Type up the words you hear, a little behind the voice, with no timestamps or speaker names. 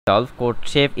Solve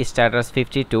CodeChef Starters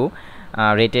 52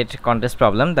 rated contest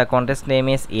problem. The contest name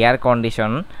is air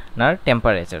conditioner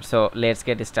temperature. So let's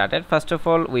get started. First of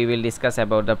all, we will discuss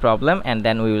about the problem and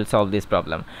then we will solve this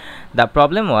problem. The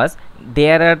problem was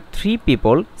there are three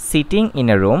people sitting in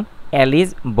a room: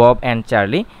 Alice, Bob and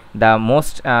Charlie, the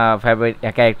most favorite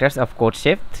characters of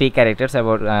CodeChef. Three characters of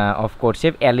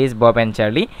CodeChef: Alice, Bob and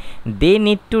Charlie. They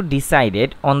need to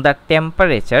decide on the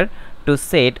temperature to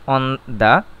set on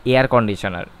the air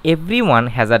conditioner. Everyone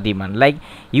has a demand. Like,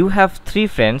 you have three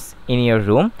friends in your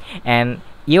room and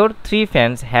your three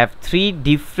friends have three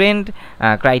different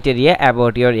criteria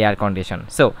about your air condition.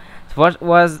 So what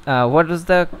was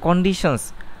the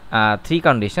conditions? Three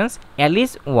conditions.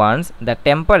 Alice wants the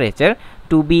temperature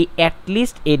to be at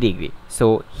least a degree,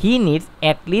 so he needs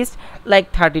at least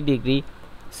like 30 degree,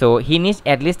 so he needs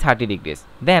at least 30 degrees.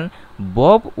 Then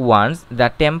Bob wants the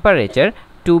temperature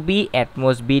to be at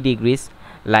most b degrees,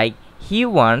 like he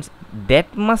wants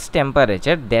that much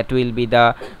temperature that will be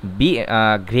the b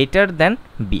greater than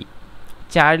b.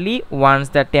 Charlie wants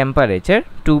the temperature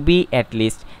to be at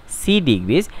least c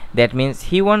degrees, that means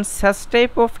he wants such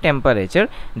type of temperature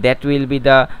that will be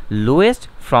the lowest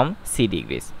from c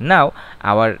degrees. Now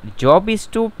our job is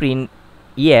to print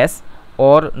yes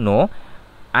or no.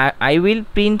 I will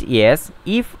print yes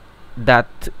if that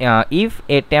if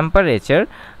a temperature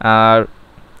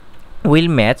will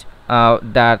match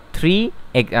the three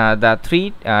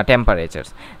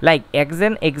temperatures. Like as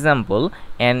an example,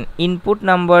 an input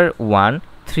number 1,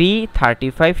 3,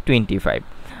 35, 25.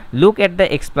 Look at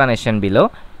the explanation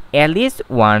below. Alice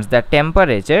wants the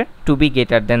temperature to be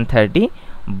greater than 30.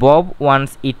 Bob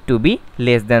wants it to be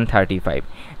less than 35.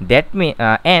 That means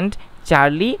and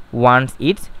Charlie wants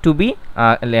it to be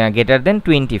greater than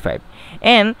 25.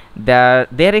 And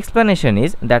their explanation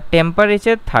is the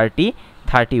temperature 30,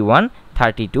 31,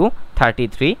 32,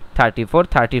 33, 34,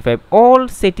 35 all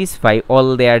satisfy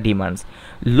all their demands.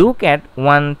 Look at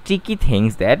one tricky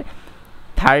things, that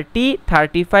 30,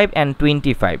 35 and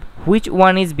 25, which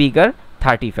one is bigger?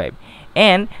 35.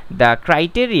 And the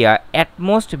criteria at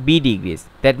most b degrees,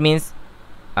 that means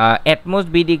at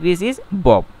most b degrees is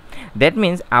Bob. That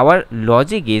means our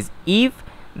logic is, if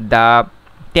the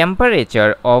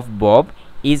temperature of Bob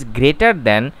is greater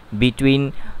than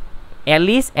between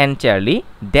Alice and Charlie,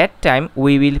 that time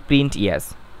we will print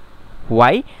yes.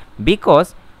 Why?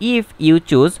 Because if you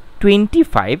choose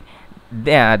 25,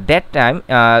 that time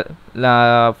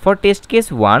for test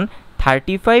case 1,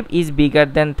 35 is bigger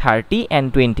than 30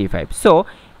 and 25. So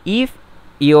if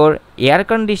your air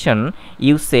condition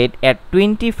you set at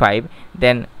 25,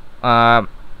 then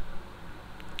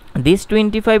this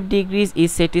 25 degrees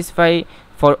is satisfied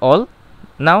for all.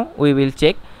 Now we will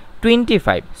check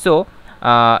 25. So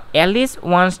Alice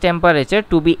wants temperature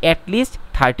to be at least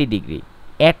 30 degree,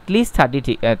 at least 30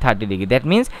 degree, that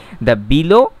means the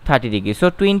below 30 degree. So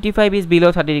 25 is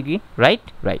below 30 degree, right?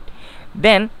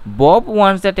 Then Bob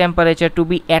wants the temperature to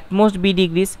be at most b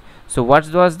degrees. So what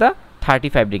was the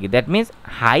 35 degree, that means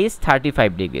highest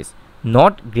 35 degrees,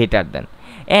 not greater than.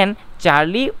 And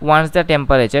Charlie wants the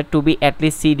temperature to be at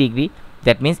least c degree,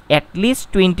 that means at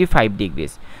least 25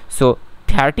 degrees. So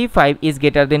 35 is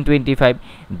greater than 25.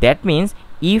 That means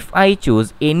if I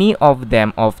choose any of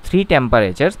them of three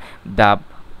temperatures, the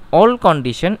all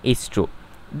condition is true.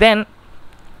 Then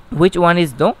which one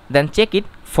is no? Then check it.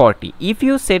 40. If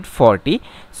you said 40,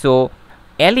 so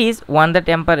Alice wants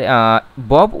the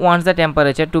Bob wants the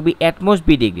temperature to be at most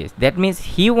b degrees. That means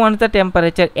he wants the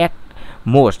temperature at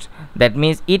most. That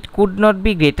means it could not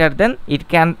be greater than, it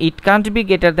can't be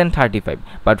greater than 35,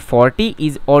 but 40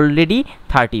 is already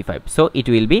 35, so it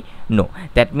will be no.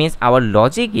 That means our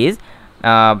logic is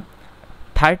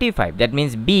 35, that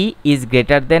means b is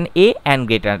greater than a and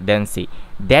greater than c.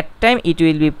 That time it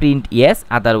will be print yes,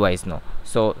 otherwise no.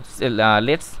 So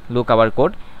let's look our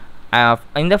code.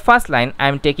 In the first line I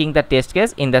am taking the test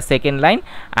case. In the second line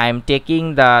I am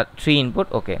taking the three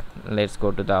input. Okay, let's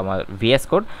go to the VS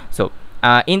Code. So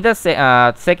in the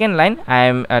second line I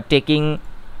am taking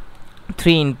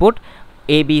three input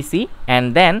a, b, c,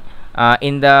 and then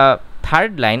in the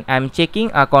third line I am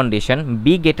checking a condition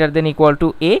b greater than equal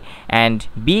to a and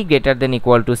b greater than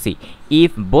equal to c.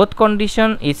 If both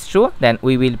condition is true, then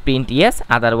we will print yes,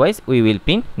 otherwise we will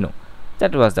print no.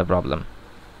 That was the problem.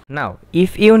 Now,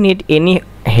 if you need any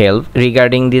help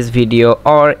regarding this video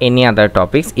or any other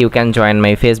topics, you can join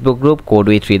my Facebook group Code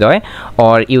with Hridoy,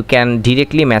 or you can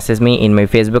directly message me in my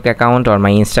Facebook account or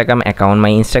my Instagram account. My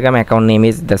Instagram account name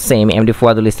is the same, MD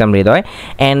Fuadul Islam Hridoy.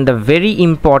 And the very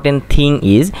important thing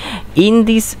is, in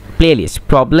this playlist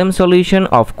problem solution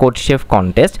of CodeChef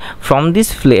contest, from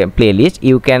this playlist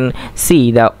you can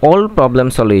see the all problem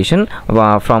solution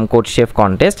from CodeChef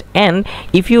contest. And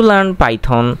if you learn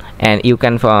Python, and you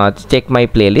can check my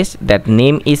playlist, that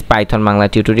name is Python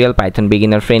Bangla tutorial, Python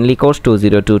beginner friendly course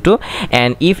 2022.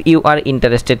 And if you are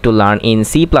interested to learn in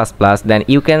C++, then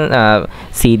you can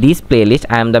see this playlist.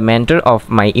 I am the mentor of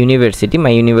my university. My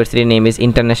university name is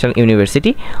International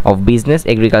University of Business,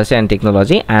 Agriculture and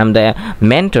Technology. I am the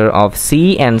mentor of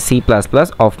C and C++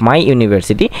 of my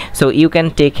university, so you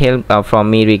can take help from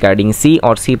me regarding C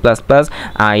or C++.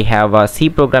 I have a C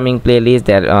programming playlist.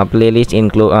 That playlist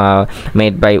include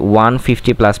made by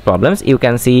 150 plus problems. You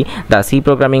can see the C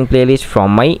programming playlist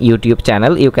from my YouTube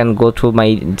channel. You can go to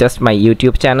my my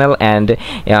YouTube channel, and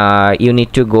you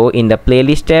need to go in the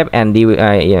playlist tab,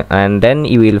 and then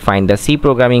you will find the C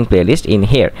programming playlist in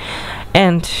here.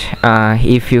 And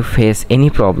if you face any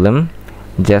problem,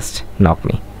 just knock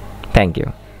me. Thank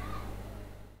you.